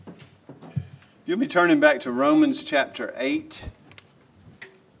You'll be turning back to Romans chapter 8. I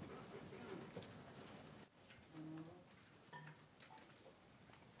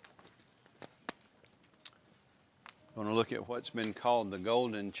want to look at what's been called the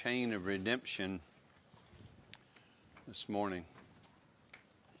golden chain of redemption this morning.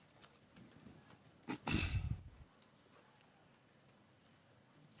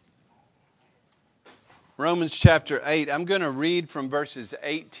 Romans chapter 8. I'm going to read from verses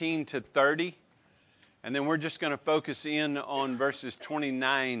 18 to 30, and then we're just going to focus in on verses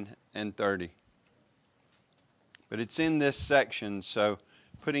 29 and 30. But it's in this section, so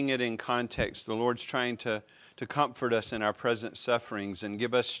putting it in context, the Lord's trying to comfort us in our present sufferings and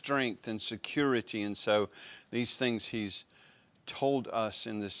give us strength and security. And so these things He's told us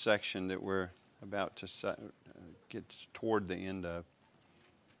in this section that we're about to get toward the end of.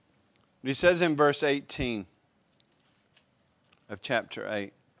 He says in verse 18 of chapter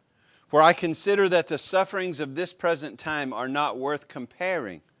 8, "For I consider that the sufferings of this present time are not worth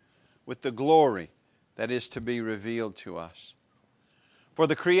comparing with the glory that is to be revealed to us. For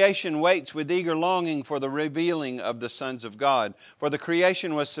the creation waits with eager longing for the revealing of the sons of God. For the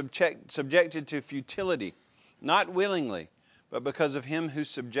creation was subjected to futility, not willingly, but because of Him who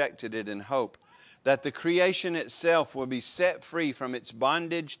subjected it in hope, that the creation itself will be set free from its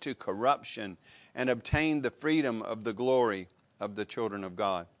bondage to corruption and obtain the freedom of the glory of the children of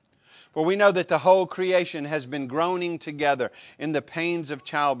God. For we know that the whole creation has been groaning together in the pains of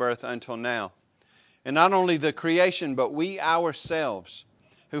childbirth until now. And not only the creation, but we ourselves,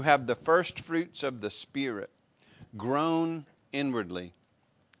 who have the first fruits of the Spirit, groan inwardly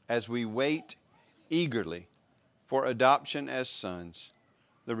as we wait eagerly for adoption as sons,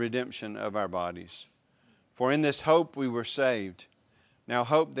 the redemption of our bodies. For in this hope we were saved. Now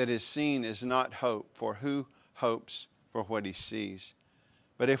hope that is seen is not hope, for who hopes for what he sees?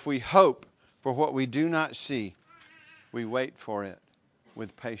 But if we hope for what we do not see, we wait for it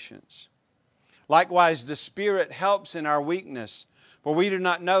with patience. Likewise, the Spirit helps in our weakness, for we do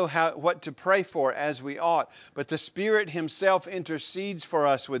not know what to pray for as we ought. But the Spirit Himself intercedes for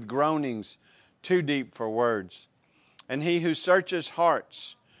us with groanings too deep for words. And He who searches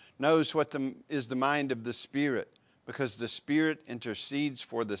hearts knows what is the mind of the Spirit, because the Spirit intercedes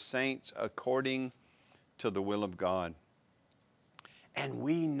for the saints according to the will of God. And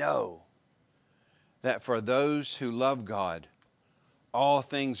we know that for those who love God, all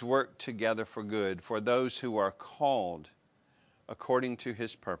things work together for good, for those who are called according to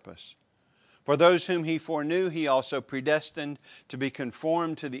His purpose. For those whom He foreknew, He also predestined to be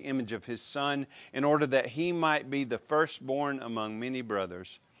conformed to the image of His Son, in order that He might be the firstborn among many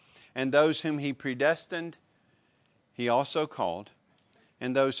brothers. And those whom He predestined, He also called.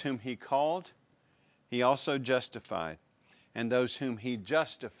 And those whom He called, He also justified. And those whom He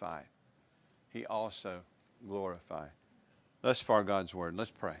justified, He also glorified." Thus far, God's Word.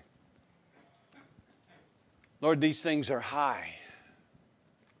 Let's pray. Lord, these things are high.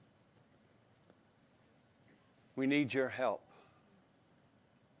 We need Your help.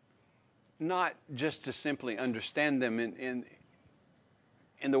 Not just to simply understand them in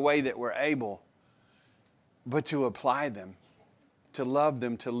the way that we're able, but to apply them, to love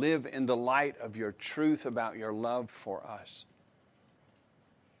them, to live in the light of Your truth about Your love for us.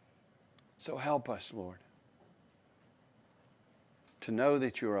 So help us, Lord, to know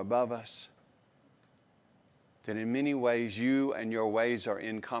that You're above us, that in many ways You and Your ways are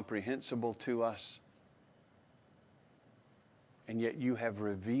incomprehensible to us, and yet You have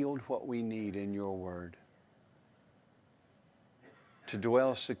revealed what we need in Your Word to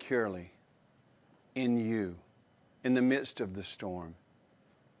dwell securely in You in the midst of the storm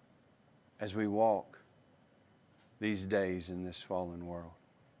as we walk these days in this fallen world.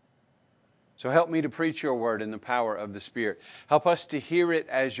 So help me to preach Your Word in the power of the Spirit. Help us to hear it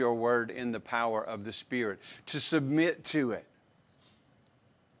as Your Word in the power of the Spirit, to submit to it,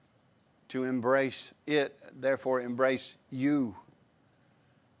 to embrace it, therefore embrace You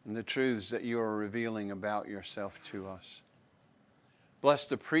and the truths that You are revealing about Yourself to us. Bless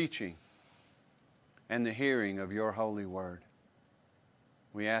the preaching and the hearing of Your holy Word.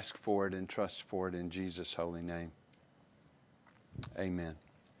 We ask for it and trust for it in Jesus' holy name. Amen.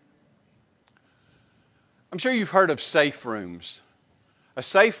 I'm sure you've heard of safe rooms. A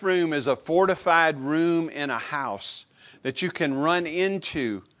safe room is a fortified room in a house that you can run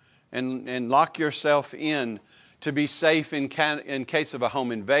into and lock yourself in to be safe in case of a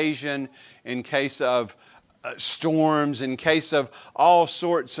home invasion, in case of storms, in case of all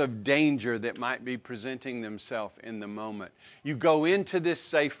sorts of danger that might be presenting themselves in the moment. You go into this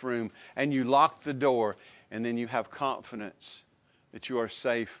safe room and you lock the door, and then you have confidence that you are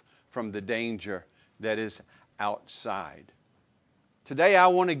safe from the danger that is outside. Today I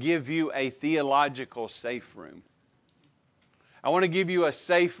want to give you a theological safe room. I want to give you a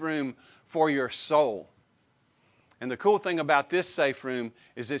safe room for your soul. And the cool thing about this safe room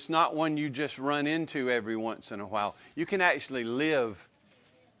is it's not one you just run into every once in a while. You can actually live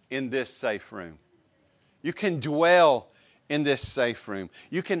in this safe room. You can dwell in this safe room.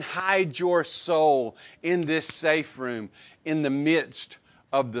 You can hide your soul in this safe room in the midst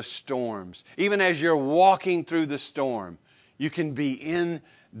of the storms. Even as you're walking through the storm, you can be in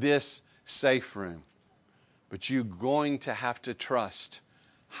this safe room. But you're going to have to trust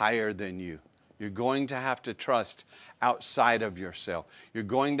higher than you. You're going to have to trust outside of yourself. You're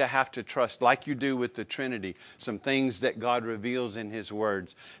going to have to trust, like you do with the Trinity, some things that God reveals in His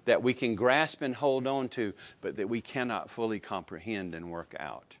words that we can grasp and hold on to, but that we cannot fully comprehend and work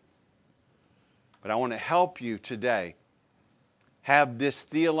out. But I want to help you today have this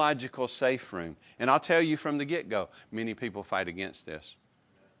theological safe room. And I'll tell you from the get-go, many people fight against this.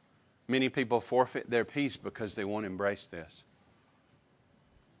 Many people forfeit their peace because they won't embrace this.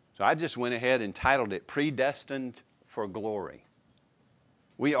 So I just went ahead and titled it Predestined for Glory.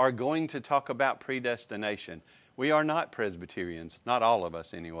 We are going to talk about predestination. We are not Presbyterians. Not all of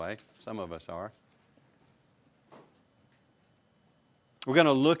us anyway. Some of us are. We're going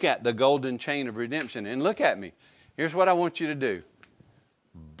to look at the golden chain of redemption. And look at me. Here's what I want you to do.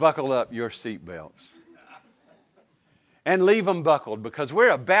 Buckle up your seatbelts. And leave them buckled, because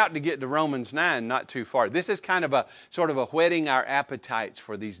we're about to get to Romans 9 not too far. This is kind of a sort of a whetting our appetites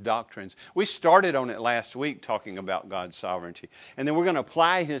for these doctrines. We started on it last week talking about God's sovereignty. And then we're going to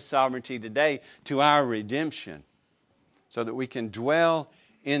apply His sovereignty today to our redemption so that we can dwell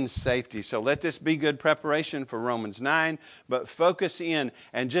in safety. So let this be good preparation for Romans 9, but focus in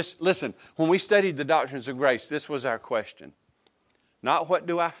and just listen. When we studied the doctrines of grace, this was our question. Not what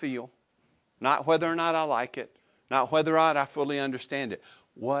do I feel, not whether or not I like it, not whether or not I fully understand it.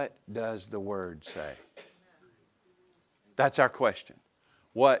 What does the Word say? That's our question.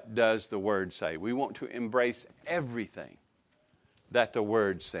 What does the Word say? We want to embrace everything that the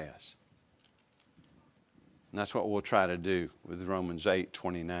Word says. And that's what we'll try to do with Romans 8,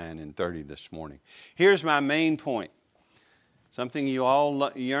 29 and 30 this morning. Here's my main point. Something you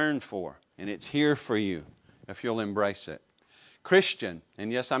all yearn for, and it's here for you if you'll embrace it. Christian,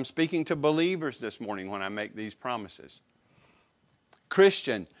 and yes, I'm speaking to believers this morning when I make these promises.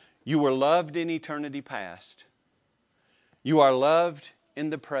 Christian, you were loved in eternity past. You are loved in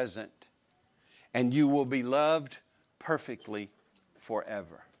the present. And you will be loved perfectly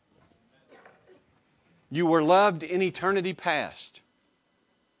forever. You were loved in eternity past.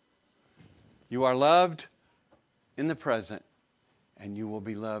 You are loved in the present. And you will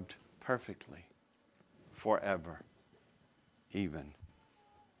be loved perfectly forever. Even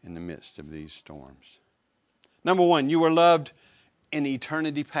in the midst of these storms. Number one, you were loved in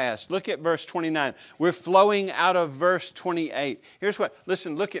eternity past. Look at verse 29. We're flowing out of verse 28. Here's what,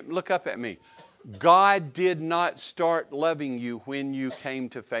 listen, look up at me. God did not start loving you when you came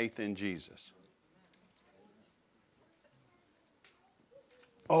to faith in Jesus.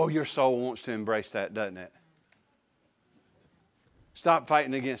 Oh, your soul wants to embrace that, doesn't it? Stop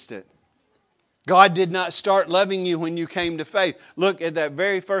fighting against it. God did not start loving you when you came to faith. Look at that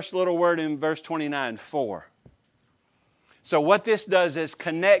very first little word in verse 29, for. So what this does is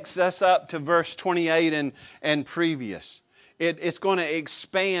connects us up to verse 28 and previous. It's going to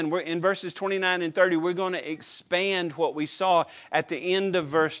expand. We're in verses 29 and 30, we're going to expand what we saw at the end of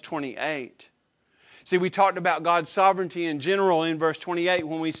verse 28. See, we talked about God's sovereignty in general in verse 28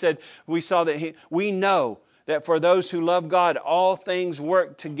 when we saw that we know that for those who love God, all things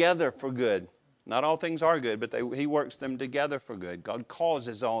work together for good. Not all things are good, but He works them together for good. God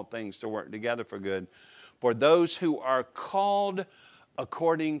causes all things to work together for good for those who are called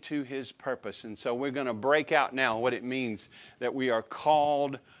according to His purpose. And so we're going to break out now what it means that we are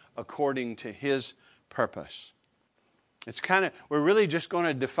called according to His purpose. We're really just going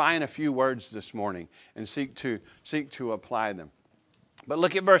to define a few words this morning and seek to apply them. But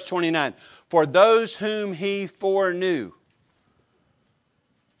look at verse 29. For those whom He foreknew.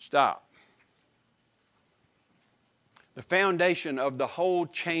 Stop. The foundation of the whole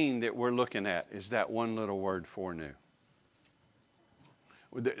chain that we're looking at is that one little word, foreknew.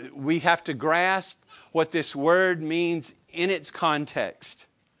 We have to grasp what this word means in its context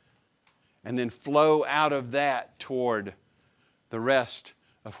and then flow out of that toward the rest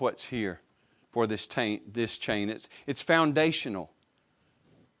of what's here for this chain. It's foundational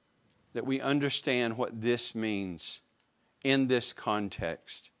that we understand what this means in this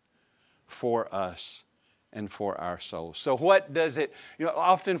context for us and for our souls. So what does it,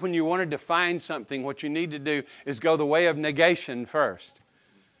 often when you want to define something, what you need to do is go the way of negation first.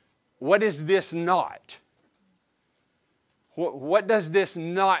 What is this not? What does this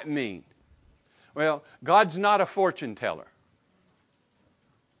not mean? Well, God's not a fortune teller.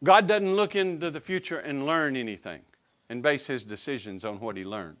 God doesn't look into the future and learn anything and base His decisions on what He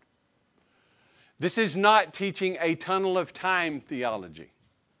learned. This is not teaching a tunnel of time theology.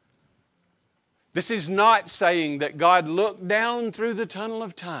 This is not saying that God looked down through the tunnel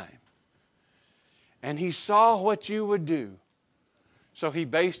of time and He saw what you would do, so He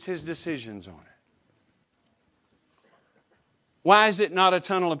based His decisions on it. Why is it not a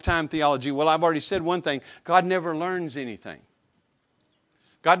tunnel of time theology? Well, I've already said one thing. God never learns anything.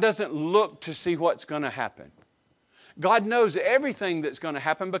 God doesn't look to see what's going to happen. God knows everything that's going to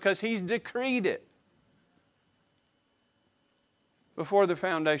happen because He's decreed it before the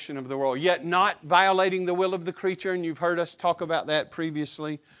foundation of the world, yet not violating the will of the creature, and you've heard us talk about that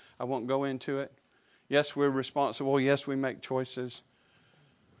previously. I won't go into it. Yes, we're responsible. Yes, we make choices.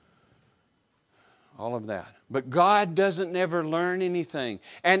 All of that. But God doesn't never learn anything.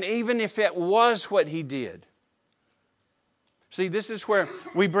 And even if it was what He did. See, this is where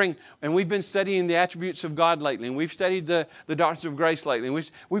we bring, and we've been studying the attributes of God lately, and we've studied the doctrines of grace lately,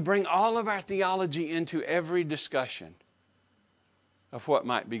 and we bring all of our theology into every discussion of what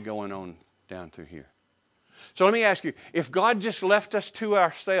might be going on down through here. So let me ask you, if God just left us to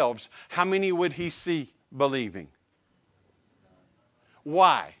ourselves, how many would He see believing?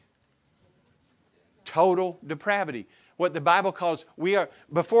 Why? Total depravity. What the Bible calls,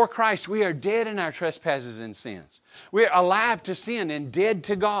 before Christ, we are dead in our trespasses and sins. We are alive to sin and dead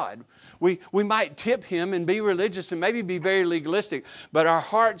to God. We might tip Him and be religious and maybe be very legalistic, but our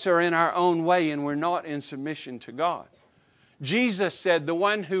hearts are in our own way and we're not in submission to God. Jesus said, the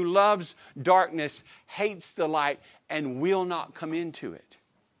one who loves darkness hates the light and will not come into it.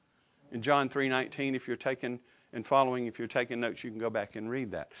 In John 3:19, if you're taking and following, if you're taking notes, you can go back and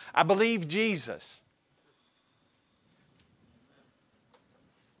read that. I believe Jesus.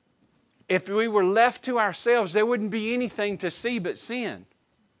 If we were left to ourselves, there wouldn't be anything to see but sin.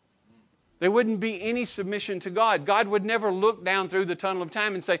 There wouldn't be any submission to God. God would never look down through the tunnel of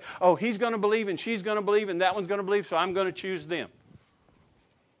time and say, oh, he's going to believe and she's going to believe and that one's going to believe, so I'm going to choose them.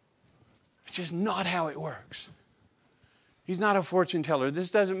 It's just not how it works. He's not a fortune teller.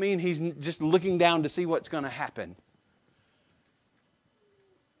 This doesn't mean He's just looking down to see what's going to happen.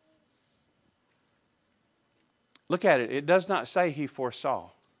 Look at it. It does not say He foresaw,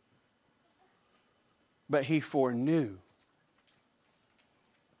 but He foreknew.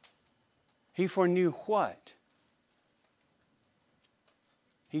 He foreknew what?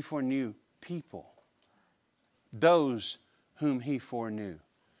 He foreknew people. Those whom He foreknew.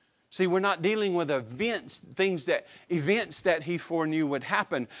 See, we're not dealing with events that He foreknew would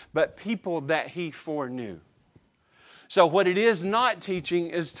happen, but people that He foreknew. So what it is not teaching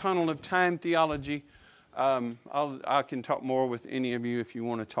is tunnel of time theology. I can talk more with any of you if you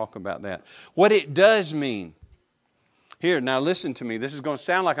want to talk about that. What it does mean. Here, now listen to me. This is going to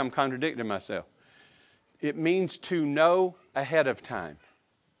sound like I'm contradicting myself. It means to know ahead of time.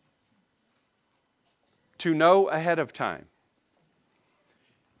 To know ahead of time.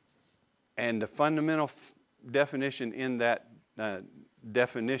 And the fundamental definition in that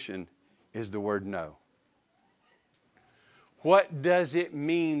definition is the word know. What does it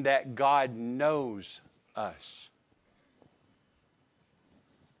mean that God knows us?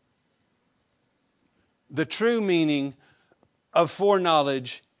 The true meaning of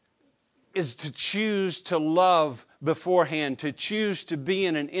foreknowledge is to choose to love beforehand, to choose to be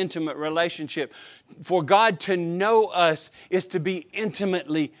in an intimate relationship. For God to know us is to be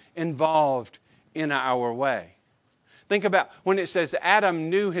intimately involved in our way. Think about when it says Adam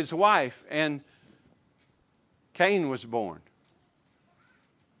knew his wife and Cain was born.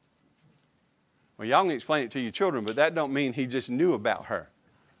 Well, y'all can explain it to your children, but that don't mean he just knew about her.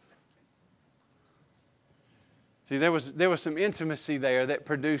 See, there was some intimacy there that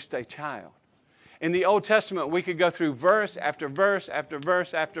produced a child. In the Old Testament, we could go through verse after verse after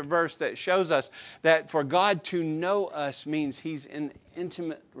verse after verse that shows us that for God to know us means He's in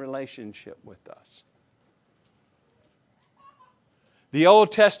intimate relationship with us. The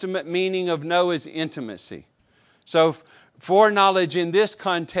Old Testament meaning of know is intimacy. So foreknowledge in this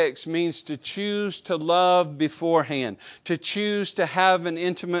context means to choose to love beforehand, to choose to have an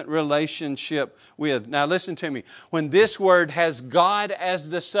intimate relationship with. Now listen to me. When this word has God as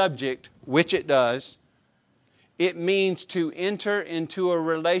the subject, which it does, it means to enter into a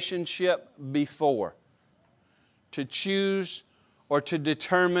relationship before. To choose or to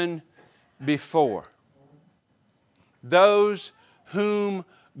determine before. Those whom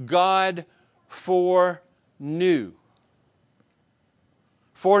God foreknew.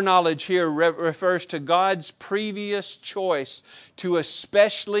 Foreknowledge here refers to God's previous choice to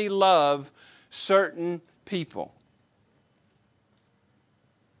especially love certain people.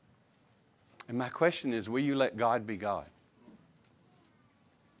 And my question is, will you let God be God?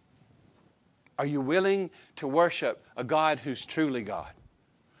 Are you willing to worship a God who's truly God?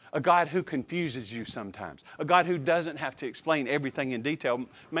 A God who confuses you sometimes. A God who doesn't have to explain everything in detail,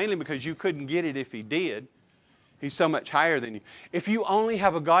 mainly because you couldn't get it if He did. He's so much higher than you. If you only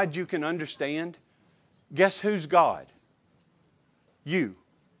have a God you can understand, guess who's God? You.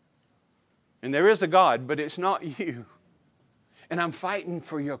 And there is a God, but it's not you. And I'm fighting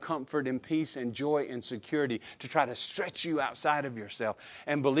for your comfort and peace and joy and security to try to stretch you outside of yourself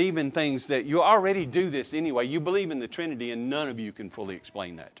and believe in things that you already do this anyway. You believe in the Trinity and none of you can fully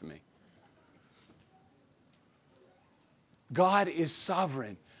explain that to me. God is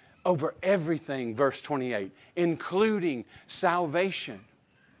sovereign over everything, verse 28, including salvation.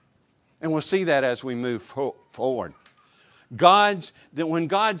 And we'll see that as we move forward. When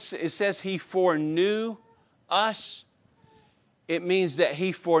God it says He foreknew us, it means that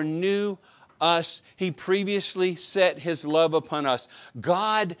He foreknew us. He previously set His love upon us.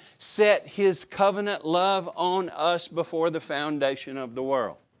 God set His covenant love on us before the foundation of the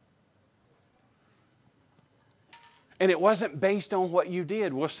world. And it wasn't based on what you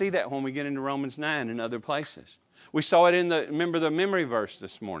did. We'll see that when we get into Romans 9 and other places. We saw it in remember the memory verse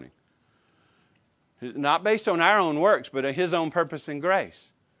this morning. Not based on our own works, but on His own purpose and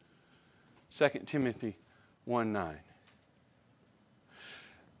grace. 2 Timothy 1:9.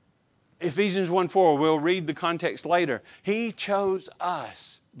 Ephesians 1:4, we'll read the context later. He chose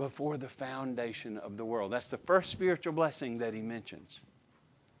us before the foundation of the world. That's the first spiritual blessing that He mentions.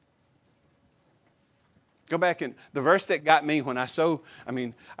 Go back and the verse that got me when I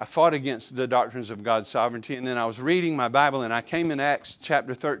fought against the doctrines of God's sovereignty, and then I was reading my Bible and I came in Acts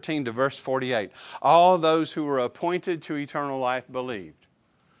chapter 13 to verse 48. All those who were appointed to eternal life believed.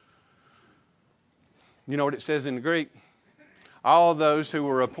 You know what it says in the Greek? All those who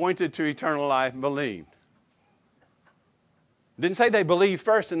were appointed to eternal life believed. Didn't say they believed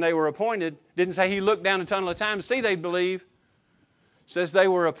first and they were appointed. Didn't say He looked down a tunnel of time to see they believe. It says they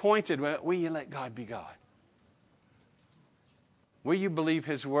were appointed. Well, will you let God be God? Will you believe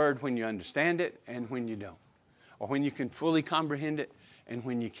His Word when you understand it and when you don't? Or when you can fully comprehend it and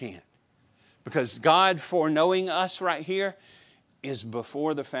when you can't? Because God foreknowing us right here is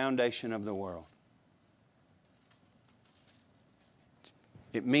before the foundation of the world.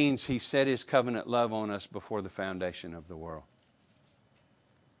 It means He set His covenant love on us before the foundation of the world.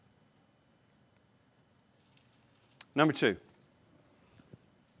 Number 2.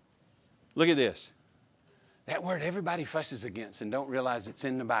 Look at this. That word everybody fusses against and don't realize it's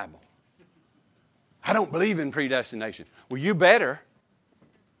in the Bible. I don't believe in predestination. Well, you better,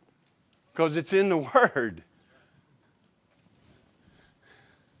 because it's in the Word.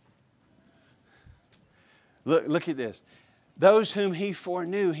 Look at this. Those whom He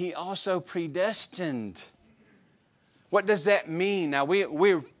foreknew, He also predestined. What does that mean? Now,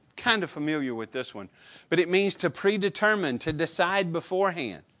 we're kind of familiar with this one, but it means to predetermine, to decide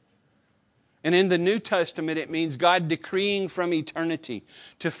beforehand. And in the New Testament, it means God decreeing from eternity,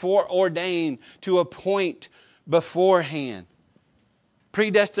 to foreordain, to appoint beforehand.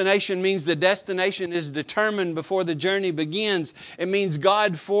 Predestination means the destination is determined before the journey begins. It means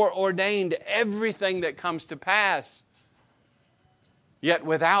God foreordained everything that comes to pass, yet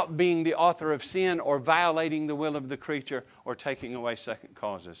without being the author of sin or violating the will of the creature or taking away second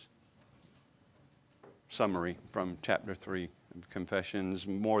causes. Summary from chapter 3 of Confessions,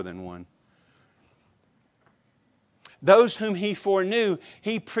 more than one. Those whom He foreknew,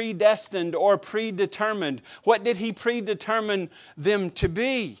 He predestined or predetermined. What did He predetermine them to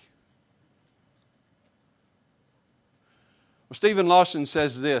be? Well, Stephen Lawson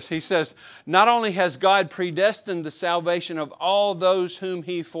says this. He says, not only has God predestined the salvation of all those whom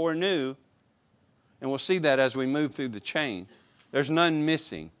He foreknew, and we'll see that as we move through the chain, there's none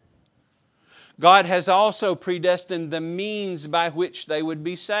missing. God has also predestined the means by which they would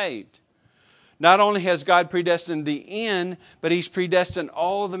be saved. Not only has God predestined the end, but He's predestined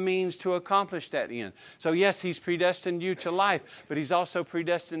all the means to accomplish that end. So yes, He's predestined you to life, but He's also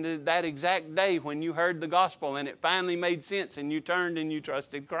predestined that exact day when you heard the gospel and it finally made sense and you turned and you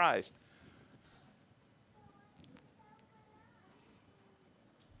trusted Christ.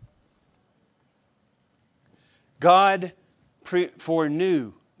 God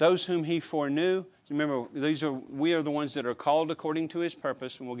foreknew those whom He foreknew. Remember, we are the ones that are called according to His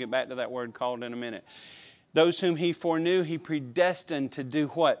purpose, and we'll get back to that word called in a minute. Those whom He foreknew, He predestined to do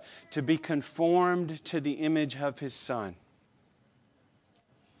what? To be conformed to the image of His Son.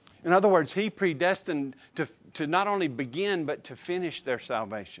 In other words, He predestined to not only begin, but to finish their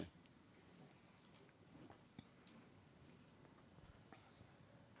salvation.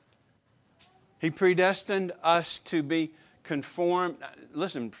 He predestined us to be conformed.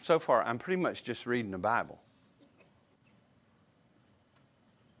 Listen, so far, I'm pretty much just reading the Bible.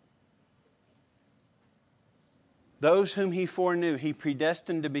 Those whom He foreknew, He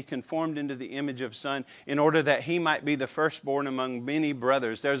predestined to be conformed into the image of Son in order that He might be the firstborn among many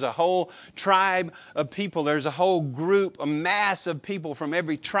brothers. There's a whole tribe of people. There's a whole group, a mass of people from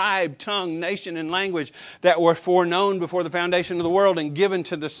every tribe, tongue, nation, and language that were foreknown before the foundation of the world and given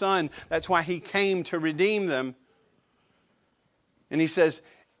to the Son. That's why He came to redeem them. And He says,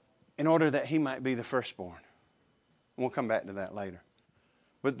 in order that He might be the firstborn. And we'll come back to that later.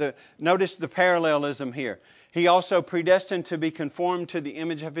 But notice the parallelism here. He also predestined to be conformed to the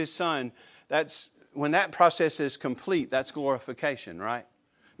image of His Son. That's when that process is complete, that's glorification, right?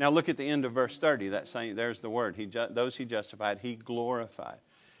 Now look at the end of verse 30. There's the word. Those He justified, He glorified.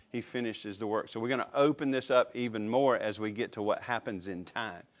 He finishes the work. So we're going to open this up even more as we get to what happens in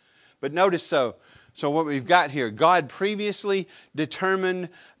time. But notice so what we've got here, God previously determined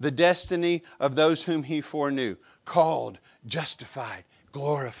the destiny of those whom He foreknew, called, justified,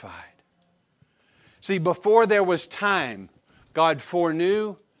 glorified. See, before there was time, God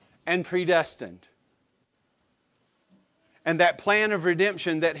foreknew and predestined. And that plan of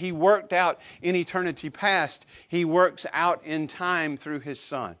redemption that He worked out in eternity past, He works out in time through His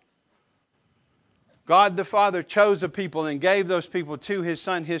Son. God the Father chose a people and gave those people to His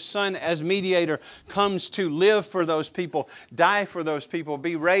Son. His Son, as mediator, comes to live for those people, die for those people,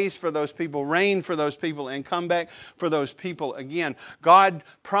 be raised for those people, reign for those people, and come back for those people again. God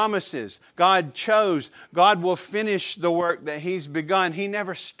promises, God chose, God will finish the work that He's begun. He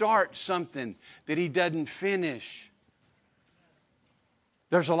never starts something that He doesn't finish.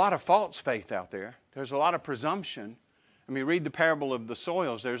 There's a lot of false faith out there. There's a lot of presumption. I mean, read the parable of the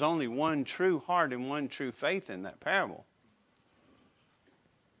soils. There's only one true heart and one true faith in that parable.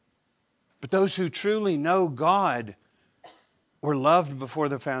 But those who truly know God were loved before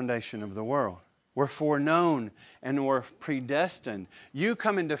the foundation of the world, were foreknown and were predestined. You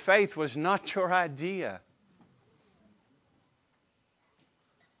coming to faith was not your idea.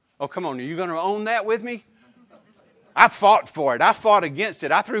 Oh, come on, are you going to own that with me? I fought for it. I fought against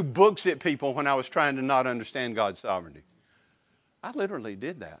it. I threw books at people when I was trying to not understand God's sovereignty. I literally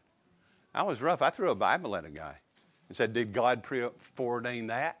did that. I was rough. I threw a Bible at a guy and said, "Did God foreordain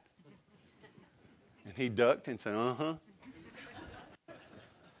that?" And he ducked and said, "Uh-huh."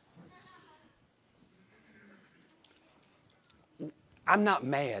 I'm not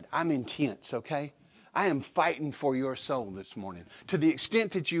mad. I'm intense, okay? I am fighting for your soul this morning. To the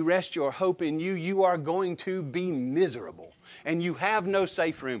extent that you rest your hope in you, you are going to be miserable. And you have no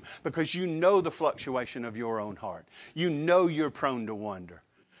safe room because you know the fluctuation of your own heart. You know you're prone to wander.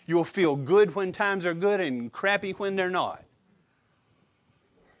 You'll feel good when times are good and crappy when they're not.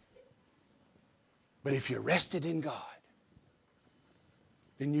 But if you're rested in God,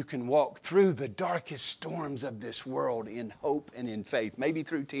 then you can walk through the darkest storms of this world in hope and in faith. Maybe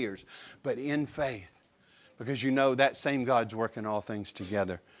through tears, but in faith. Because you know that same God's working all things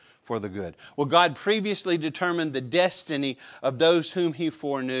together for the good. Well, God previously determined the destiny of those whom He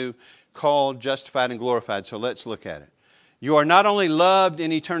foreknew, called, justified, and glorified. So let's look at it. You are not only loved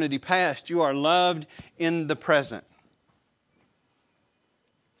in eternity past, you are loved in the present.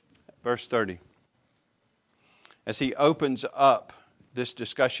 Verse 30. As he opens up this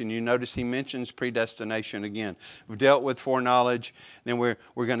discussion, you notice he mentions predestination again. We've dealt with foreknowledge, then we're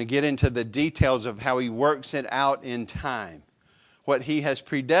going to get into the details of how He works it out in time. What He has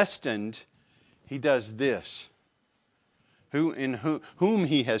predestined, He does this. Whom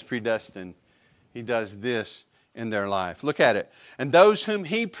He has predestined, He does this in their life. Look at it. And those whom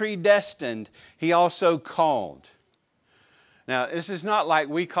He predestined, He also called. Now, this is not like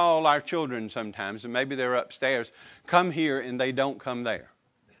we call our children sometimes, and maybe they're upstairs, come here, and they don't come there.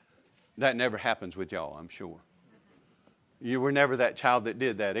 That never happens with y'all, I'm sure. You were never that child that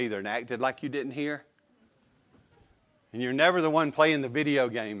did that either and acted like you didn't hear. And you're never the one playing the video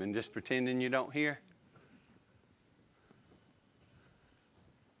game and just pretending you don't hear.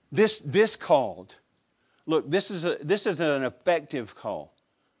 This called. Look, this is an effective call.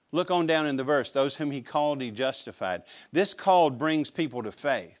 Look on down in the verse. Those whom He called, He justified. This called brings people to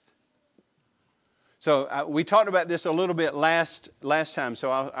faith. So we talked about this a little bit last time,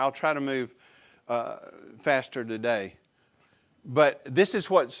 so I'll try to move faster today. But this is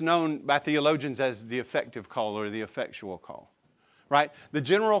what's known by theologians as the effective call or the effectual call. Right? The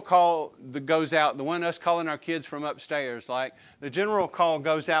general call that goes out, the one us calling our kids from upstairs, like the general call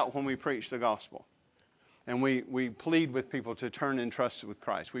goes out when we preach the gospel. And we plead with people to turn and trust with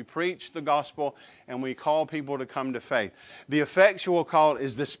Christ. We preach the gospel and we call people to come to faith. The effectual call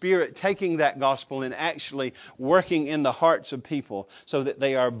is the Spirit taking that gospel and actually working in the hearts of people so that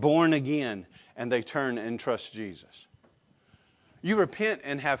they are born again and they turn and trust Jesus. You repent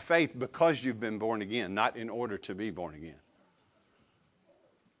and have faith because you've been born again, not in order to be born again.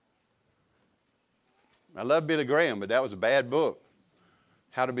 I love Billy Graham, but that was a bad book,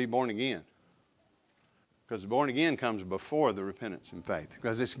 How to Be Born Again. Because born again comes before the repentance and faith.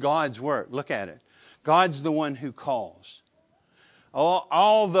 Because it's God's work. Look at it. God's the one who calls.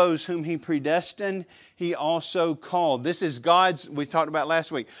 All those whom He predestined, He also called. This is God's, we talked about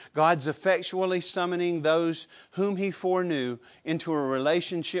last week, God's effectually summoning those whom He foreknew into a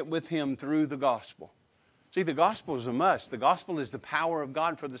relationship with Him through the gospel. See, the gospel is a must. The gospel is the power of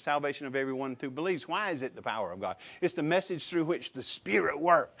God for the salvation of everyone who believes. Why is it the power of God? It's the message through which the Spirit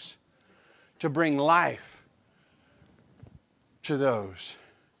works to bring life to those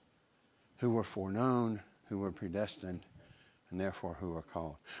who were foreknown, who were predestined, and therefore who are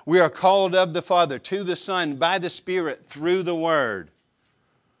called. We are called of the Father to the Son by the Spirit through the Word.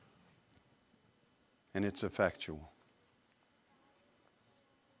 And it's effectual.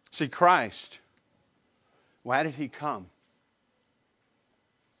 See, Christ, why did He come?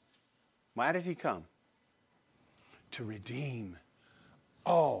 Why did He come? To redeem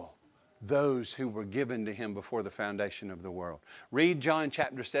all those who were given to Him before the foundation of the world. Read John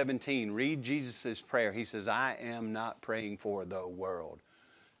chapter 17. Read Jesus' prayer. He says, I am not praying for the world,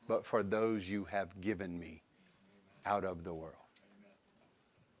 but for those you have given me out of the world.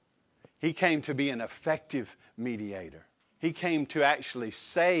 He came to be an effective mediator. He came to actually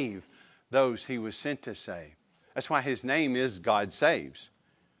save those He was sent to save. That's why His name is God Saves.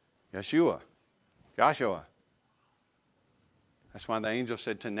 Yeshua. Joshua. That's why the angel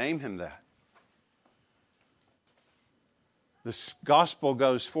said to name Him that. The gospel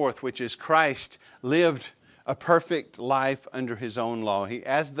goes forth, which is Christ lived a perfect life under His own law.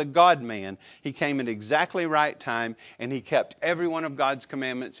 As the God-man, He came at exactly right time, and He kept every one of God's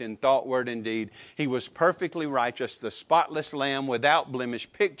commandments in thought, word, and deed. He was perfectly righteous, the spotless lamb without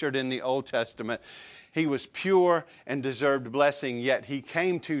blemish, pictured in the Old Testament. He was pure and deserved blessing, yet He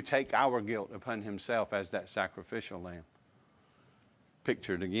came to take our guilt upon Himself as that sacrificial lamb.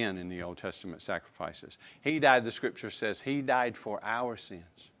 Pictured again in the Old Testament sacrifices. He died, the Scripture says, He died for our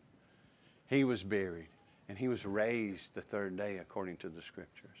sins. He was buried, and He was raised the third day according to the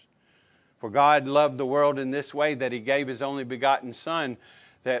Scriptures. For God loved the world in this way, that He gave His only begotten Son,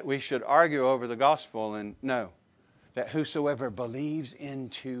 that we should argue over the gospel, and no, that whosoever believes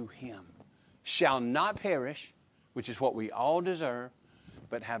into Him shall not perish, which is what we all deserve,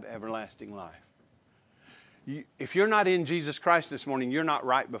 but have everlasting life. If you're not in Jesus Christ this morning, you're not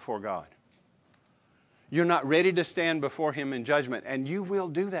right before God. You're not ready to stand before Him in judgment, and you will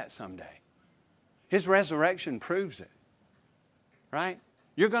do that someday. His resurrection proves it. Right?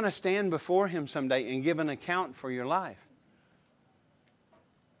 You're going to stand before Him someday and give an account for your life.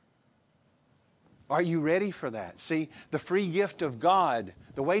 Are you ready for that? See, the free gift of God,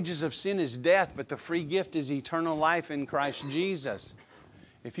 the wages of sin is death, but the free gift is eternal life in Christ Jesus.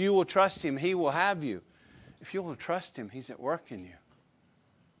 If you will trust Him, He will have you. If you will trust Him, He's at work in you.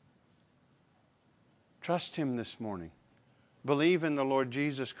 Trust Him this morning. Believe in the Lord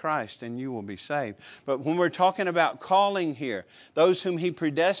Jesus Christ and you will be saved. But when we're talking about calling here, those whom He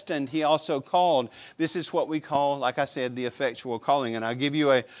predestined, He also called. This is what we call, like I said, the effectual calling. And I'll give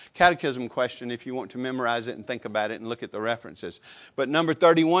you a catechism question if you want to memorize it and think about it and look at the references. But number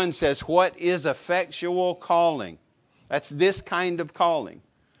 31 says, what is effectual calling? That's this kind of calling.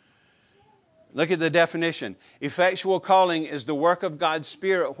 Look at the definition. Effectual calling is the work of God's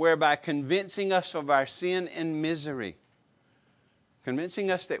Spirit whereby convincing us of our sin and misery.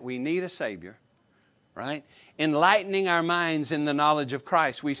 Convincing us that we need a Savior. Right? Enlightening our minds in the knowledge of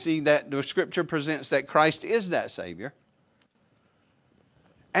Christ. We see that the Scripture presents that Christ is that Savior.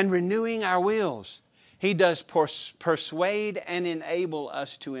 And renewing our wills. He does persuade and enable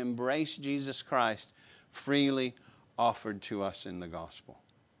us to embrace Jesus Christ freely offered to us in the gospel.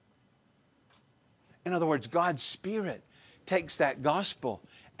 In other words, God's Spirit takes that gospel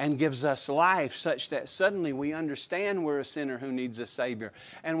and gives us life such that suddenly we understand we're a sinner who needs a Savior.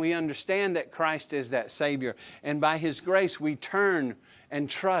 And we understand that Christ is that Savior. And by His grace we turn and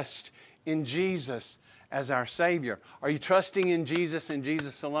trust in Jesus as our Savior. Are you trusting in Jesus and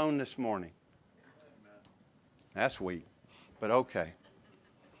Jesus alone this morning? That's weak. But okay.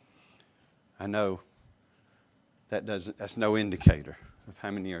 I know that's no indicator of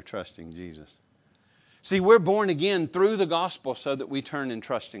how many are trusting Jesus. See, we're born again through the gospel so that we turn and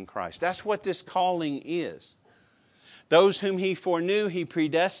trust in Christ. That's what this calling is. Those whom He foreknew, He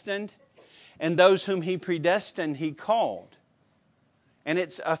predestined. And those whom He predestined, He called. And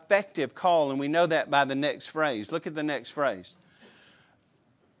it's an effective call, and we know that by the next phrase. Look at the next phrase.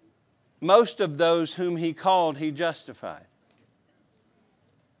 Most of those whom He called, He justified.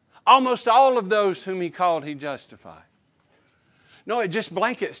 Almost all of those whom He called, He justified. No, it just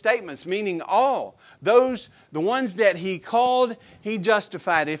blanket statements, meaning all. Those, the ones that He called, He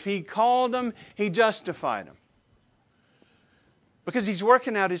justified. If He called them, He justified them. Because He's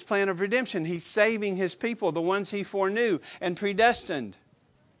working out His plan of redemption. He's saving His people, the ones He foreknew and predestined.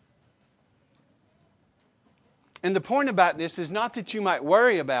 And the point about this is not that you might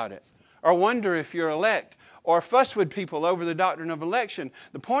worry about it or wonder if you're elect or fuss with people over the doctrine of election.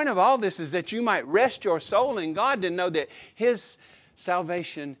 The point of all this is that you might rest your soul in God to know that His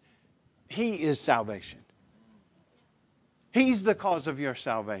salvation, He is salvation. He's the cause of your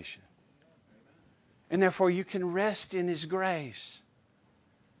salvation. And therefore you can rest in His grace.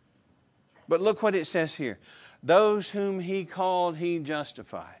 But look what it says here. Those whom He called, He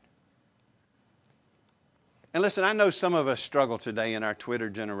justified. And listen, I know some of us struggle today in our Twitter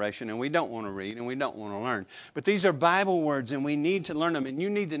generation, and we don't want to read and we don't want to learn. But these are Bible words, and we need to learn them. And you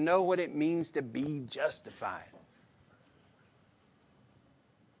need to know what it means to be justified.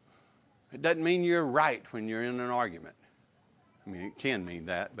 It doesn't mean you're right when you're in an argument. I mean, it can mean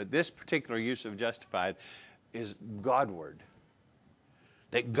that. But this particular use of justified is Godward.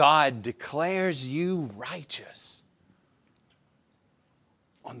 That God declares you righteous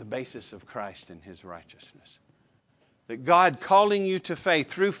on the basis of Christ and His righteousness. That God calling you to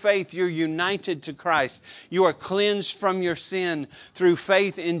faith. Through faith you're united to Christ. You are cleansed from your sin through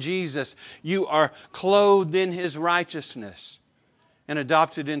faith in Jesus. You are clothed in His righteousness and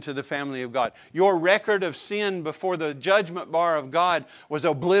adopted into the family of God. Your record of sin before the judgment bar of God was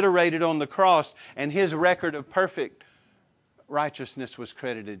obliterated on the cross, and His record of perfect righteousness was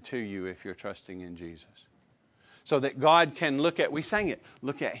credited to you if you're trusting in Jesus. So that God can look at, we sang it,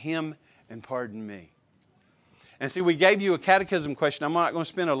 look at Him and pardon me. And see, we gave you a catechism question. I'm not going to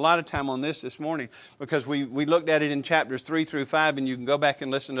spend a lot of time on this morning because we looked at it in chapters 3 through 5, and you can go back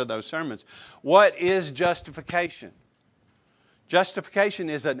and listen to those sermons. What is justification? Justification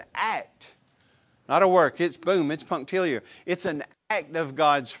is an act, not a work. It's punctiliar. It's an act of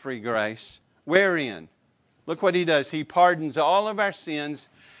God's free grace. Wherein? Look what He does. He pardons all of our sins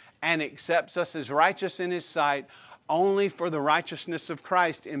and accepts us as righteous in His sight only for the righteousness of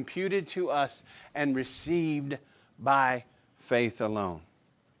Christ imputed to us and received by faith alone.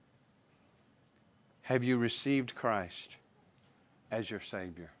 Have you received Christ as your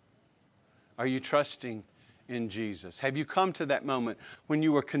Savior? Are you trusting in Jesus? Have you come to that moment when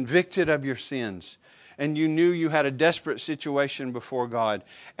you were convicted of your sins and you knew you had a desperate situation before God,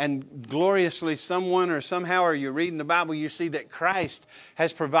 and gloriously someone or somehow, or you're reading the Bible, you see that Christ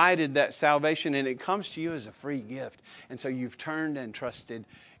has provided that salvation and it comes to you as a free gift, and so you've turned and trusted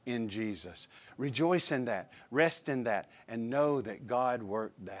in Jesus. Rejoice in that, rest in that, and know that God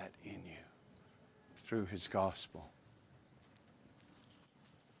worked that in you through His gospel.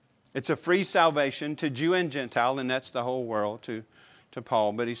 It's a free salvation to Jew and Gentile, and that's the whole world to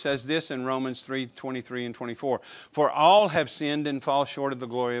Paul. But he says this in Romans 3:23 and 24. For all have sinned and fall short of the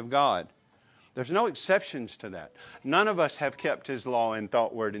glory of God. There's no exceptions to that. None of us have kept His law in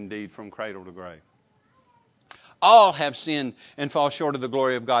thought, word, and deed from cradle to grave. All have sinned and fall short of the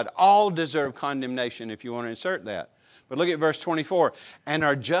glory of God. All deserve condemnation, if you want to insert that. But look at verse 24. And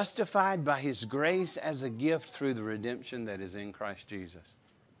are justified by His grace as a gift through the redemption that is in Christ Jesus.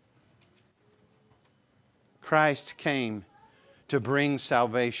 Christ came to bring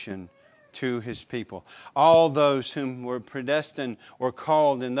salvation to His people. All those whom were predestined were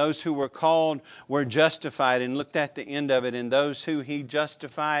called, and those who were called were justified. And looked at the end of it, and those who He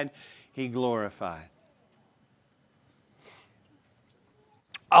justified, He glorified.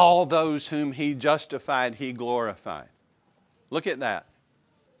 All those whom He justified, He glorified. Look at that.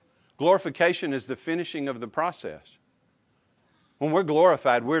 Glorification is the finishing of the process. When we're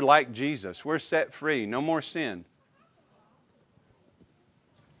glorified, we're like Jesus. We're set free. No more sin.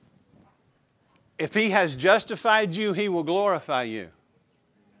 If He has justified you, He will glorify you.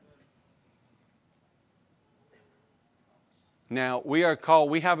 Now, we are called,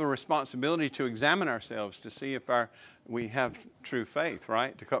 we have a responsibility to examine ourselves to see if we have true faith,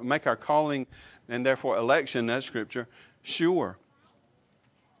 right? To make our calling and therefore election, that's Scripture, sure.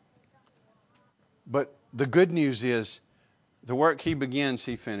 But the good news is The work He begins,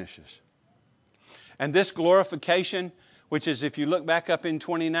 He finishes. And this glorification, which is, if you look back up in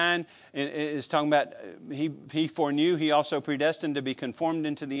 29, is talking about He foreknew, He also predestined to be conformed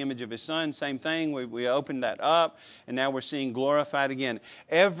into the image of His Son. Same thing, we opened that up, and now we're seeing glorified again.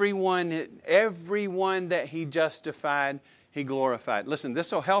 Everyone that He justified, He glorified. Listen,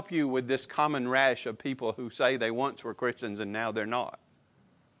 this will help you with this common rash of people who say they once were Christians and now they're not.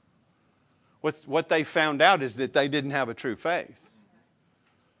 What they found out is that they didn't have a true faith.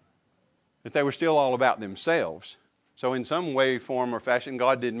 That they were still all about themselves. So in some way, form, or fashion,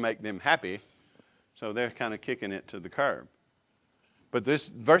 God didn't make them happy. So they're kind of kicking it to the curb. But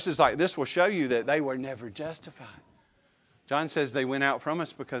verses like this will show you that they were never justified. John says they went out from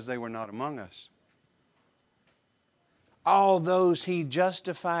us because they were not among us. All those He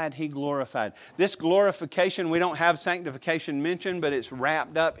justified, He glorified. This glorification, we don't have sanctification mentioned, but it's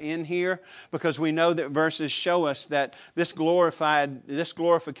wrapped up in here because we know that verses show us that this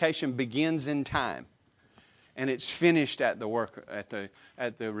glorification begins in time. And it's finished at the work,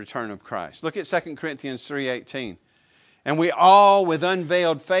 at the return of Christ. Look at 2 Corinthians 3:18. And we all, with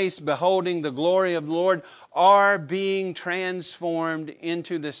unveiled face, beholding the glory of the Lord, are being transformed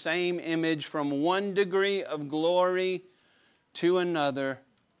into the same image from one degree of glory to another.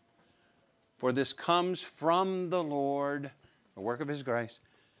 For this comes from the Lord, the work of His grace,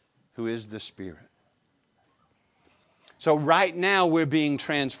 who is the Spirit. So right now we're being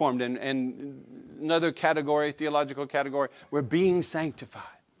transformed. And another category, theological category, we're being sanctified.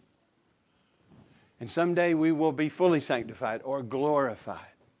 And someday we will be fully sanctified or glorified.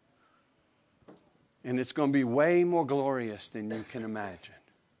 And it's going to be way more glorious than you can imagine.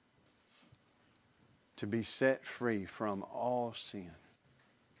 To be set free from all sin.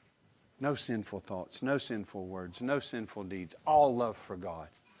 No sinful thoughts, no sinful words, no sinful deeds. All love for God.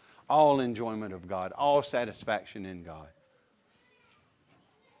 All enjoyment of God. All satisfaction in God.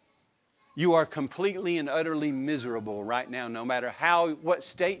 You are completely and utterly miserable right now, no matter what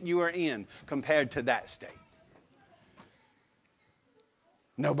state you are in compared to that state.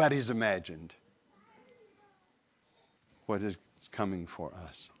 Nobody's imagined what is coming for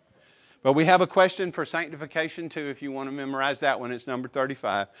us. But we have a question for sanctification too, if you want to memorize that one. It's number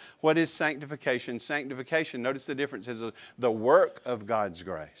 35. What is sanctification? Sanctification, notice the difference, is the work of God's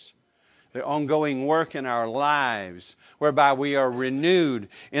grace. The ongoing work in our lives, whereby we are renewed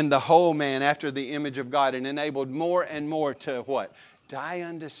in the whole man after the image of God and enabled more and more to what? Die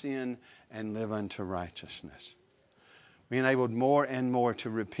unto sin and live unto righteousness. We're enabled more and more to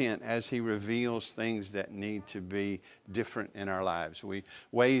repent as He reveals things that need to be different in our lives.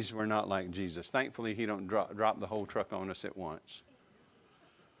 Ways we're not like Jesus. Thankfully, He don't drop the whole truck on us at once.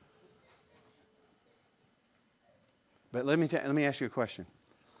 But let me ask you a question.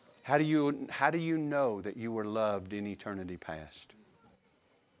 How do you know that you were loved in eternity past?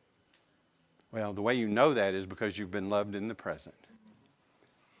 Well, the way you know that is because you've been loved in the present.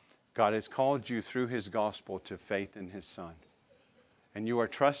 God has called you through His gospel to faith in His Son. And you are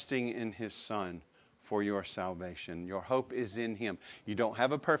trusting in His Son for your salvation. Your hope is in Him. You don't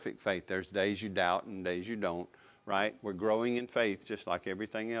have a perfect faith. There's days you doubt and days you don't, right? We're growing in faith just like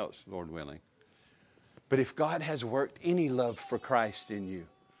everything else, Lord willing. But if God has worked any love for Christ in you,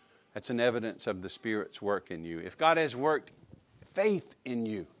 that's an evidence of the Spirit's work in you. If God has worked faith in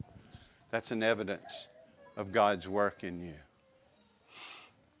you, that's an evidence of God's work in you.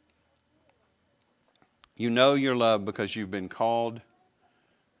 You know you're loved because you've been called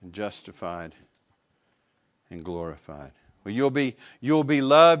and justified and glorified. Well, you'll be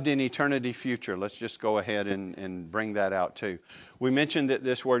loved in eternity future. Let's just go ahead and bring that out too. We mentioned that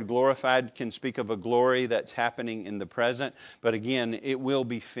this word glorified can speak of a glory that's happening in the present, but again, it will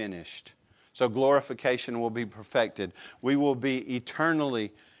be finished. So glorification will be perfected. We will be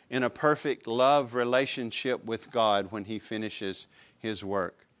eternally in a perfect love relationship with God when He finishes His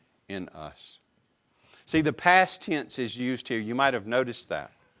work in us. See, the past tense is used here. You might have noticed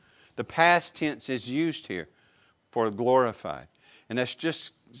that. The past tense is used here for glorified. And that's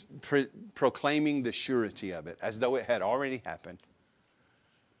just proclaiming the surety of it, as though it had already happened.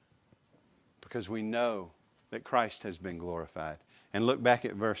 Because we know that Christ has been glorified. And look back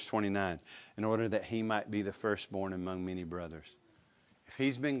at verse 29. In order that He might be the firstborn among many brothers. If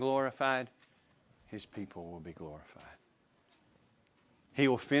He's been glorified, His people will be glorified. He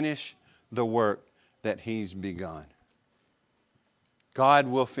will finish the work that He's begun. God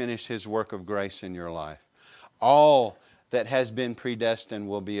will finish His work of grace in your life. All that has been predestined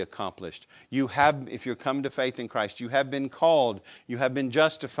will be accomplished. You have, if you come to faith in Christ, you have been called, you have been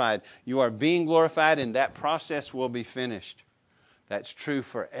justified, you are being glorified, and that process will be finished. That's true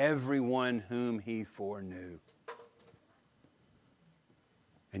for everyone whom He foreknew.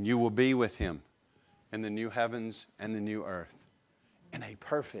 And you will be with Him in the new heavens and the new earth, in a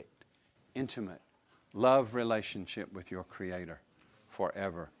perfect, intimate, love relationship with your Creator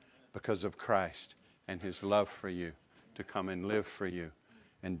forever, because of Christ and His love for you, to come and live for you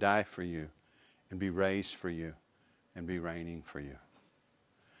and die for you and be raised for you and be reigning for you.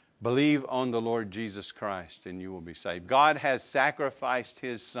 Believe on the Lord Jesus Christ and you will be saved. God has sacrificed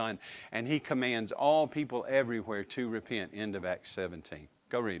His Son, and He commands all people everywhere to repent. End of Acts 17.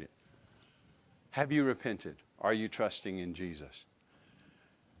 Go read it. Have you repented? Are you trusting in Jesus?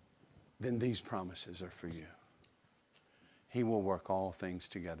 Then these promises are for you. He will work all things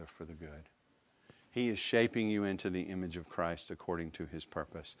together for the good. He is shaping you into the image of Christ according to His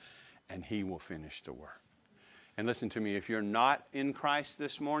purpose, and He will finish the work. And listen to me, if you're not in Christ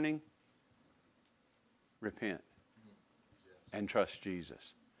this morning, repent and trust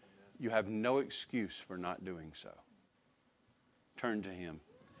Jesus. You have no excuse for not doing so. Turn to Him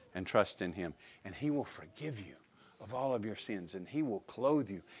and trust in Him, and He will forgive you of all of your sins, and He will clothe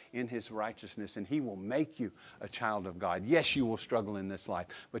you in His righteousness, and He will make you a child of God. Yes, you will struggle in this life,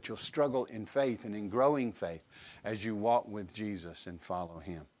 but you'll struggle in faith and in growing faith as you walk with Jesus and follow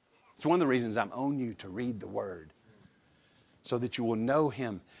Him. It's one of the reasons I'm on you to read the Word, so that you will know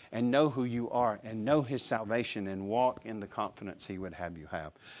Him and know who you are and know His salvation and walk in the confidence He would have you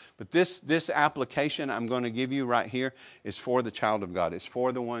have. But this application I'm going to give you right here is for the child of God. It's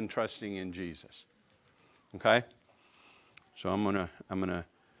for the one trusting in Jesus. Okay? So I'm gonna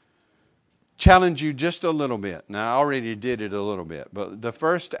challenge you just a little bit. Now, I already did it a little bit, but the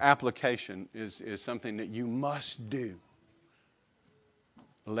first application is something that you must do.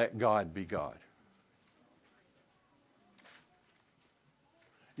 Let God be God.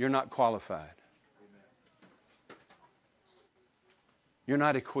 You're not qualified. You're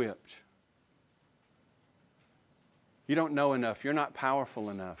not equipped. You don't know enough. You're not powerful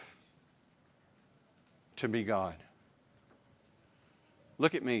enough to be God.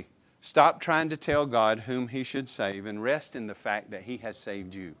 Look at me. Stop trying to tell God whom He should save and rest in the fact that He has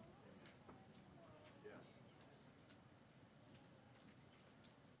saved you.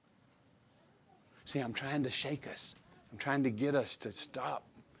 See, I'm trying to shake us. I'm trying to get us to stop.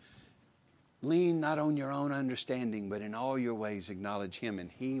 Lean not on your own understanding, but in all your ways acknowledge Him, and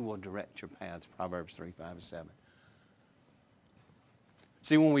He will direct your paths. Proverbs 3, 5, and 7.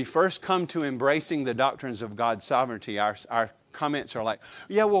 See, when we first come to embracing the doctrines of God's sovereignty, our comments are like,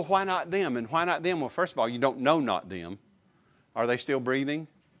 yeah, well, why not them? And why not them? Well, first of all, you don't know not them. Are they still breathing?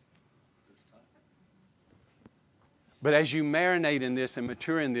 But as you marinate in this and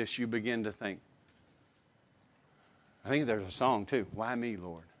mature in this, you begin to think, I think there's a song too. Why me,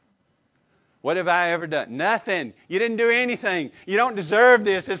 Lord? What have I ever done? Nothing. You didn't do anything. You don't deserve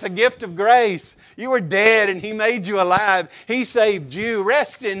this. It's a gift of grace. You were dead and He made you alive. He saved you.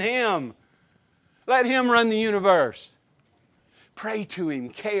 Rest in Him. Let Him run the universe. Pray to Him,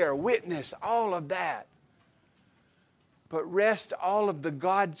 care, witness, all of that. But rest all of the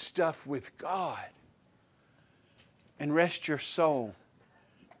God stuff with God. And rest your soul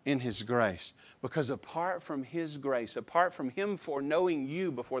in His grace. Because apart from His grace, apart from Him foreknowing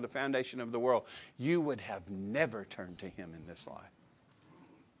you before the foundation of the world, you would have never turned to Him in this life.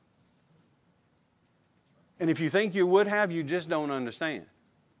 And if you think you would have, you just don't understand.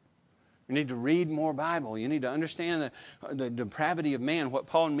 You need to read more Bible. You need to understand the depravity of man, what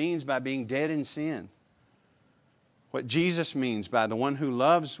Paul means by being dead in sin. What Jesus means by the one who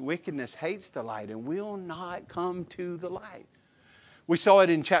loves wickedness, hates the light, and will not come to the light. We saw it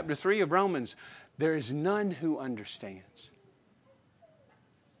in chapter 3 of Romans. There is none who understands.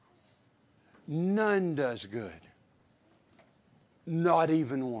 None does good. Not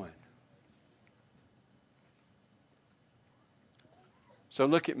even one. So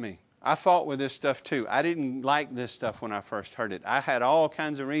look at me. I fought with this stuff too. I didn't like this stuff when I first heard it. I had all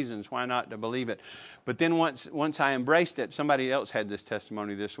kinds of reasons why not to believe it. But then once I embraced it, somebody else had this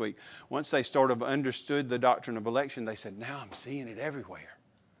testimony this week. Once they sort of understood the doctrine of election, they said, now I'm seeing it everywhere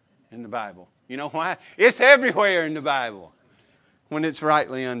in the Bible. You know why? It's everywhere in the Bible when it's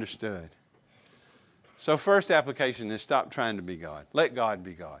rightly understood. So first application is stop trying to be God. Let God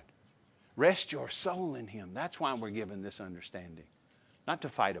be God. Rest your soul in Him. That's why we're given this understanding. Not to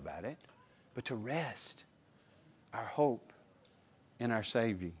fight about it, but to rest our hope in our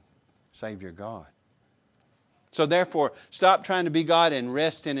Savior God. So therefore, stop trying to be God and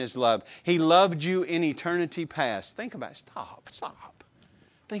rest in His love. He loved you in eternity past. Think about it. Stop.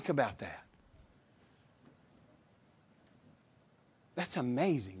 Think about that. That's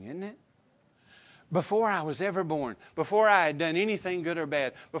amazing, isn't it? Before I was ever born, before I had done anything good or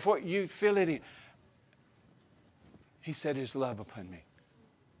bad, before you fill it in, He set His love upon me.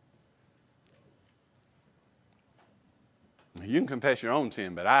 You can confess your own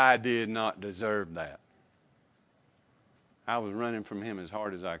sin, but I did not deserve that. I was running from Him as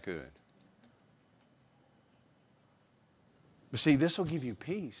hard as I could. But see, this will give you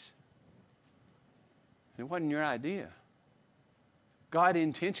peace. It wasn't your idea. God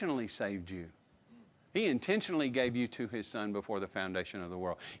intentionally saved you. He intentionally gave you to His Son before the foundation of the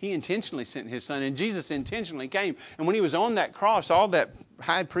world. He intentionally sent His Son, and Jesus intentionally came. And when He was on that cross, all that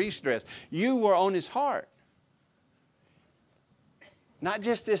high priest dress, you were on His heart. Not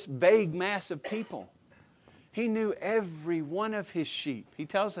just this vague mass of people. He knew every one of His sheep. He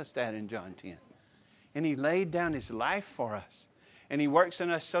tells us that in John 10. And He laid down His life for us. And He works in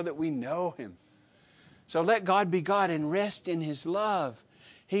us so that we know Him. So let God be God and rest in His love.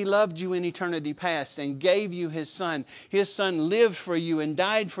 He loved you in eternity past and gave you His Son. His Son lived for you and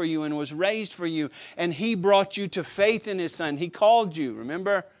died for you and was raised for you. And He brought you to faith in His Son. He called you.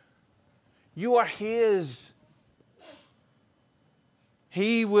 Remember? You are His.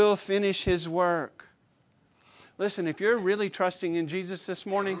 He will finish His work. Listen, if you're really trusting in Jesus this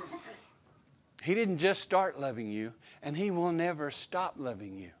morning, He didn't just start loving you, and He will never stop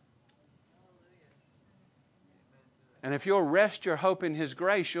loving you. And if you'll rest your hope in His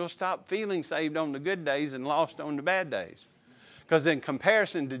grace, you'll stop feeling saved on the good days and lost on the bad days. Because in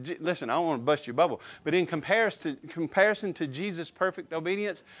comparison to, listen, I don't want to bust your bubble, but in comparison to Jesus' perfect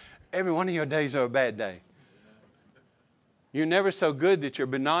obedience, every one of your days are a bad day. You're never so good that you're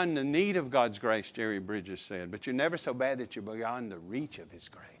beyond the need of God's grace, Jerry Bridges said, but you're never so bad that you're beyond the reach of His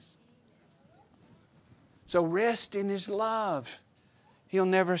grace. So rest in His love. He'll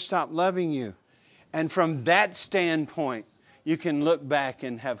never stop loving you. And from that standpoint, you can look back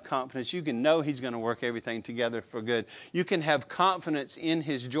and have confidence. You can know He's going to work everything together for good. You can have confidence in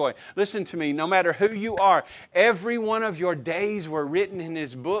His joy. Listen to me, no matter who you are, every one of your days were written in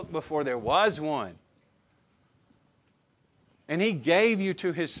His book before there was one. And He gave you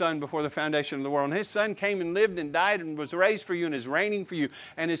to His Son before the foundation of the world. And His Son came and lived and died and was raised for you and is reigning for you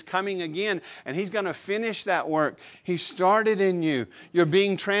and is coming again. And He's going to finish that work. He started in you. You're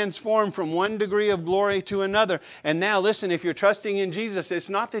being transformed from one degree of glory to another. And now listen, if you're trusting in Jesus, it's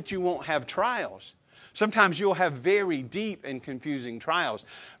not that you won't have trials. Sometimes you'll have very deep and confusing trials.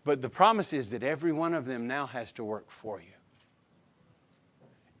 But the promise is that every one of them now has to work for you.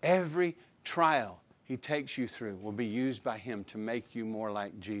 Every trial He takes you through will be used by Him to make you more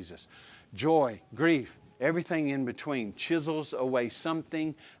like Jesus. Joy, grief, everything in between chisels away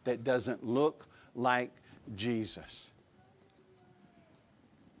something that doesn't look like Jesus.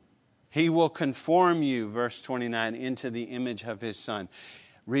 He will conform you, verse 29, into the image of His Son.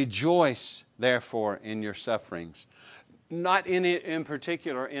 Rejoice, therefore, in your sufferings. Not in it in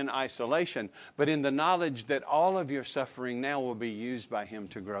particular in isolation, but in the knowledge that all of your suffering now will be used by Him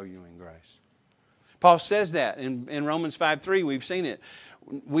to grow you in grace. Paul says that in Romans 5:3. We've seen it.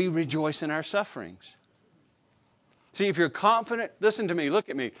 We rejoice in our sufferings. See, if you're confident, listen to me, look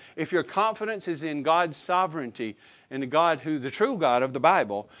at me. If your confidence is in God's sovereignty and God, the true God of the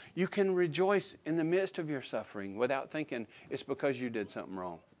Bible, you can rejoice in the midst of your suffering without thinking it's because you did something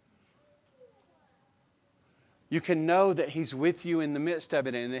wrong. You can know that He's with you in the midst of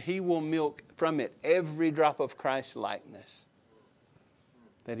it and that He will milk from it every drop of Christ's likeness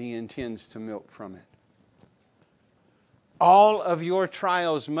that He intends to milk from it. All of your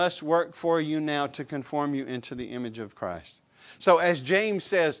trials must work for you now to conform you into the image of Christ. So as James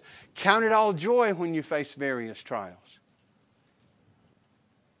says, count it all joy when you face various trials.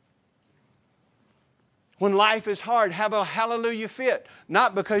 When life is hard, have a hallelujah fit.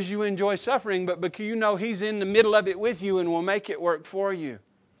 Not because you enjoy suffering, but because you know He's in the middle of it with you and will make it work for you.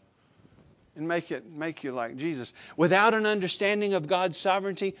 And make you like Jesus. Without an understanding of God's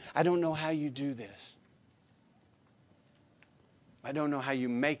sovereignty, I don't know how you do this. I don't know how you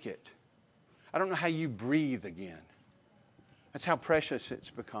make it. I don't know how you breathe again. That's how precious it's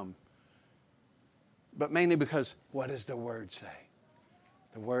become. But mainly because, what does the Word say?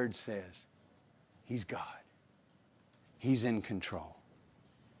 The Word says, He's God. He's in control.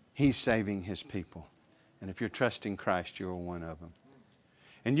 He's saving His people. And if you're trusting Christ, you're one of them.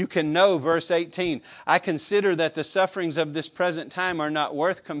 And you can know, verse 18, I consider that the sufferings of this present time are not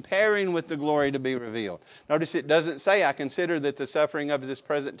worth comparing with the glory to be revealed. Notice it doesn't say, I consider that the suffering of this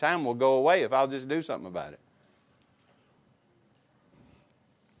present time will go away if I'll just do something about it.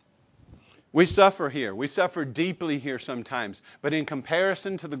 We suffer here. We suffer deeply here sometimes. But in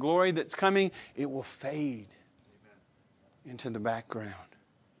comparison to the glory that's coming, it will fade into the background.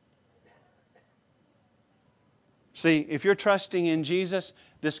 See, if you're trusting in Jesus,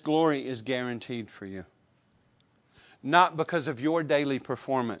 this glory is guaranteed for you. Not because of your daily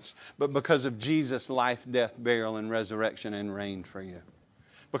performance, but because of Jesus' life, death, burial, and resurrection and reign for you.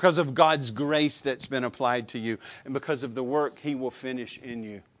 Because of God's grace that's been applied to you, and because of the work He will finish in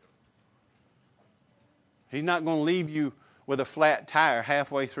you. He's not going to leave you with a flat tire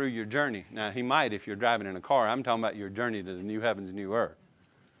halfway through your journey. Now, He might if you're driving in a car. I'm talking about your journey to the new heavens and new earth.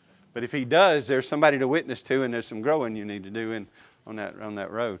 But if He does, there's somebody to witness to, and there's some growing you need to do on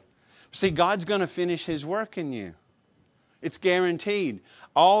that road. See, God's going to finish His work in you. It's guaranteed.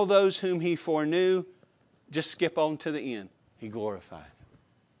 All those whom He foreknew, just skip on to the end. He glorified.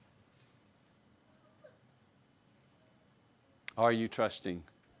 Are you trusting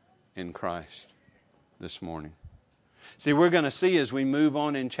in Christ this morning? See, we're going to see as we move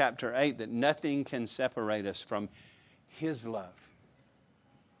on in chapter 8 that nothing can separate us from His love.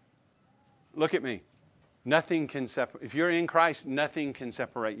 Look at me. Nothing can separate. If you're in Christ, nothing can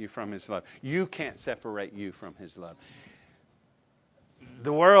separate you from His love. You can't separate you from His love.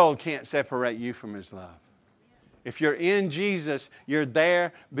 The world can't separate you from His love. If you're in Jesus, you're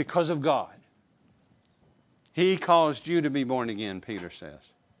there because of God. He caused you to be born again, Peter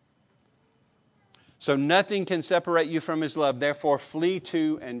says. So nothing can separate you from His love. Therefore, flee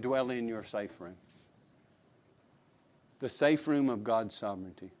to and dwell in your safe room. The safe room of God's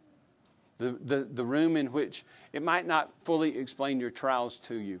sovereignty. The room in which it might not fully explain your trials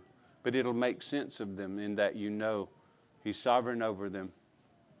to you, but it'll make sense of them in that you know He's sovereign over them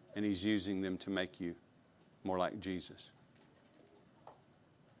and He's using them to make you more like Jesus.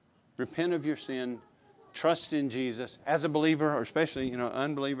 Repent of your sin. Trust in Jesus as a believer, or especially,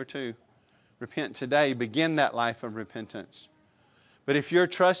 unbeliever too. Repent today. Begin that life of repentance. But if you're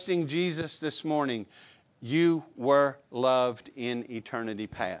trusting Jesus this morning, you were loved in eternity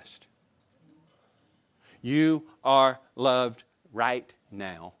past. You are loved right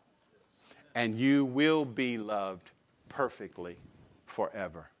now. And you will be loved perfectly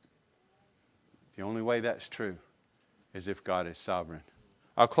forever. The only way that's true is if God is sovereign.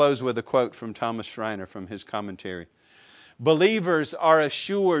 I'll close with a quote from Thomas Schreiner from his commentary. Believers are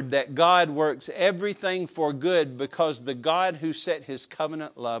assured that God works everything for good because the God who set His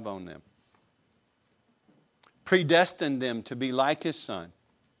covenant love on them, predestined them to be like His Son,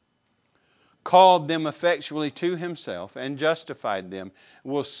 called them effectually to Himself, and justified them,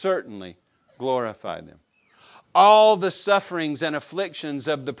 will certainly glorify them. All the sufferings and afflictions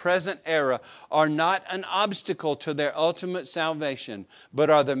of the present era are not an obstacle to their ultimate salvation, but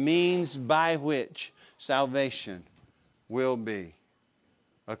are the means by which salvation will be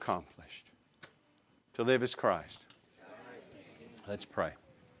accomplished. To live is Christ. Let's pray.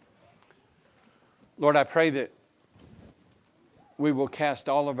 Lord, I pray that we will cast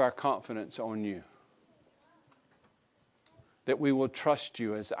all of our confidence on You, that we will trust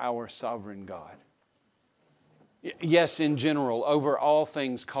You as our sovereign God. Yes, in general, over all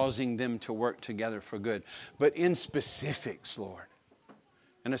things causing them to work together for good. But in specifics, Lord,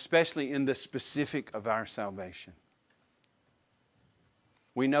 and especially in the specific of our salvation,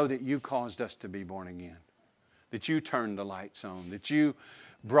 we know that You caused us to be born again, that You turned the lights on, that You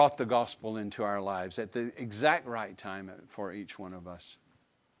brought the gospel into our lives at the exact right time for each one of us.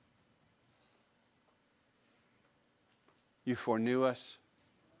 You foreknew us.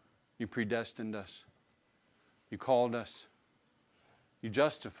 You predestined us. You called us, You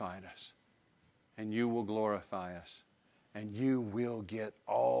justified us, and You will glorify us, and You will get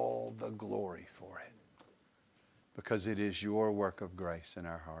all the glory for it, because it is Your work of grace in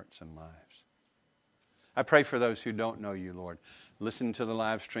our hearts and lives. I pray for those who don't know You, Lord. Listen to the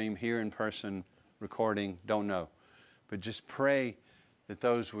live stream, here in person, recording, don't know. But just pray that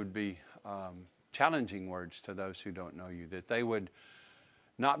those would be challenging words to those who don't know You, that they would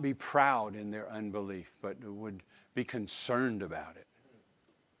not be proud in their unbelief, but would be concerned about it.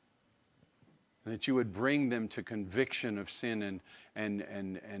 And that You would bring them to conviction of sin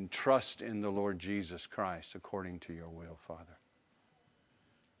and trust in the Lord Jesus Christ according to Your will, Father.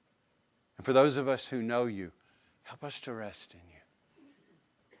 And for those of us who know You, help us to rest in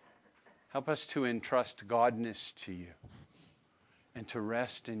You. Help us to entrust godness to You and to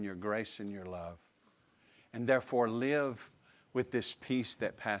rest in Your grace and Your love, and therefore live with this peace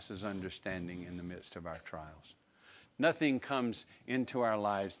that passes understanding in the midst of our trials. Nothing comes into our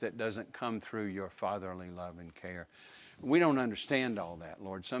lives that doesn't come through Your fatherly love and care. We don't understand all that,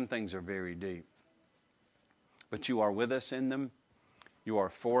 Lord. Some things are very deep. But You are with us in them. You are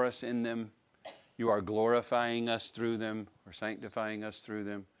for us in them. You are glorifying us through them, or sanctifying us through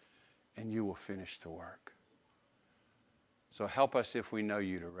them, and You will finish the work. So help us, if we know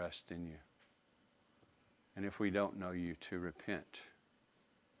You, to rest in You. And if we don't know You, to repent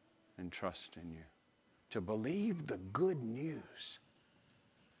and trust in You. to believe the good news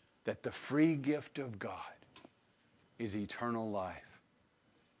that the free gift of God is eternal life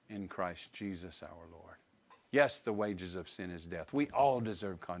in Christ Jesus our Lord. Yes, the wages of sin is death. We all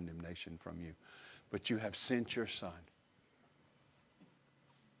deserve condemnation from you. But you have sent your Son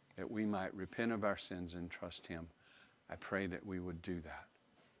that we might repent of our sins and trust Him. I pray that we would do that.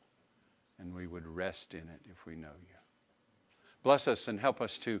 And we would rest in it if we know you. Bless us and help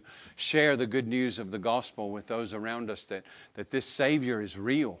us to share the good news of the gospel with those around us that this Savior is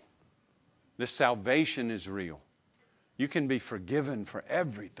real. This salvation is real. You can be forgiven for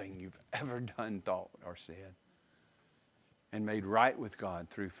everything you've ever done, thought, or said, and made right with God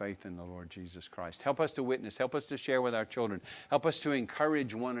through faith in the Lord Jesus Christ. Help us to witness. Help us to share with our children. Help us to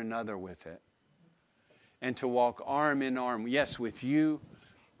encourage one another with it. And to walk arm in arm, yes, with you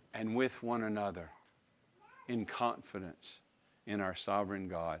and with one another in confidence in our sovereign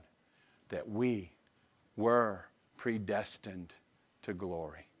God that we were predestined to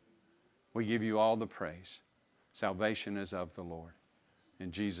glory. We give you all the praise. Salvation is of the Lord.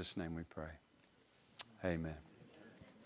 In Jesus' name we pray. Amen.